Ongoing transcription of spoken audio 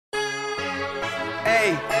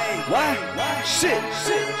Hey, what? Shit,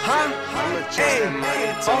 huh? Hey,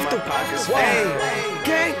 off the pockets. Hey,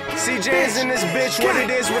 gang. CJ's in this bitch. What it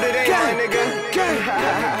is, what it ain't, my nigga.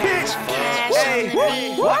 Bitch. Hey,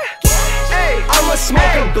 what? Hey, I'ma smoke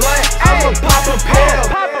a blunt. I'ma pop a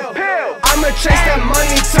pill. I'ma chase that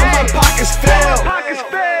money till my pockets fill.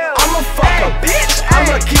 I'ma fuck a bitch.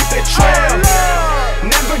 I'ma keep it trail.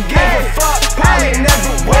 Never give a fuck. Probably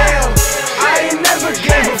never will. I ain't never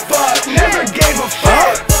gave a fuck. Never gave a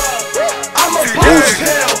fuck. I'ma pop a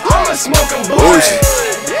pill. I'ma smoke a blunt.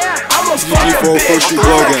 I'ma fuck a bitch.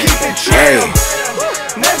 I'ma keep it trail.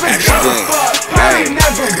 Never give a fuck. Probably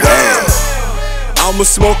never will. I'ma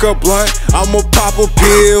smoke a blunt. I'ma pop a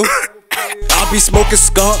pill. I be smoking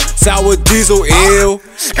skunk, sour diesel ill.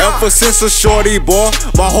 Ever since a shorty boy,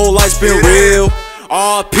 my whole life's been real.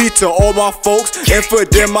 R.P. to all my folks, and for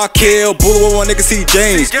them I kill. Bullet with my nigga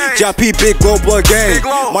CJAMES, JP big glow blood gang.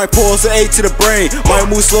 My pulse an 8 to the brain. Might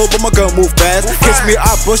move slow, but my gun move fast. Catch me,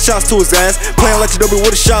 I bust shots to his ass. Playing like you know me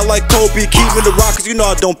with a shot like Kobe. Keep me the rock, cause you know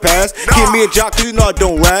I don't pass. Keep me a jock, cause you know I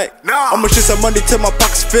don't rack. I'ma chase that money till my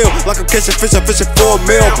pockets fill. Like I'm catching fish, I'm fishing for a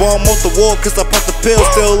meal. Bomb off the wall, cause I pop the pill.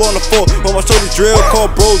 Still on the floor, when my shoulders drill. Call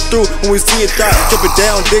bros through, when we see it die. Jumping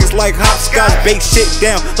down, digs like hopscotch. Bake shit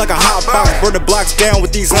down, like a hot box. Burn the blocks down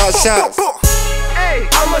with these hot shots. Hey,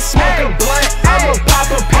 I'ma smoke a blunt, I'ma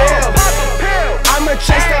pop a pill. I'ma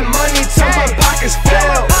chase that money till my pockets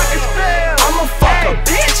fill. I'ma fuck a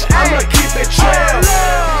bitch, I'ma keep it trail.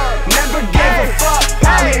 Never gave a fuck,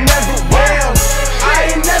 probably never will.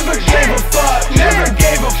 I ain't never gave a fuck, never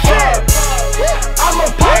gave a fuck.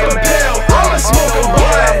 I'ma pop a pill, I'ma smoke a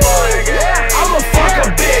blunt. I'ma fuck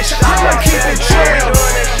a bitch, I'ma keep it trail.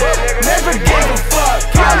 Never gave a fuck,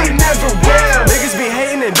 probably never will. Niggas be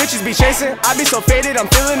hating and bitches be chasing. I be so faded, I'm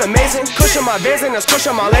feeling amazing. Cushion my Bezz and that's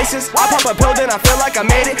cushion my laces. I pop a pill, then I feel like I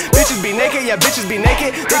made it. Bitches be naked, yeah, bitches be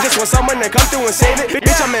naked. They just want someone to come through and save it.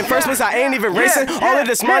 Bitch, I'm in first place, I ain't even racing. All of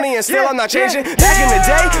this money and still I'm not changing. Back in the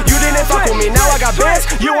day, you didn't fuck with me. Now I got bands,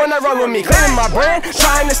 you wanna run with me. Claiming my brand,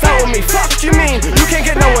 trying to start with me. Fuck you mean, you can't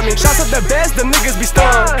get no with me. Shots at the Bezz, them niggas be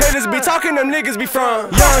stunned. Haters be talking, them niggas be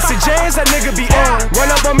from. Young CJAMES, that nigga be on.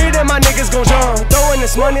 Run up on me, then my niggas gon' jump. Throwing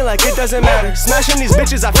this money like it doesn't matter. Smashing these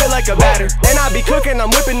bitches, I feel like a batter. And I be cooking, I'm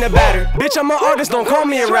whipping the batter. Bitch, I'm an artist, don't call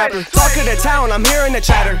me a rapper. Talk to the town, I'm hearing the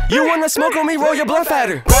chatter. You wanna smoke on me, roll your blunt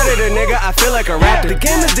fatter. Predator, nigga, I feel like a raptor. The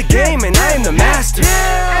game is the game, and I am the master.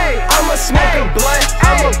 Hey, I'ma smoke a blunt,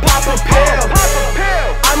 I'ma pop a pill.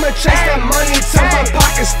 I'ma chase that money till my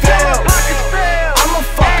pockets fill. I'ma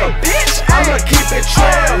fuck a bitch,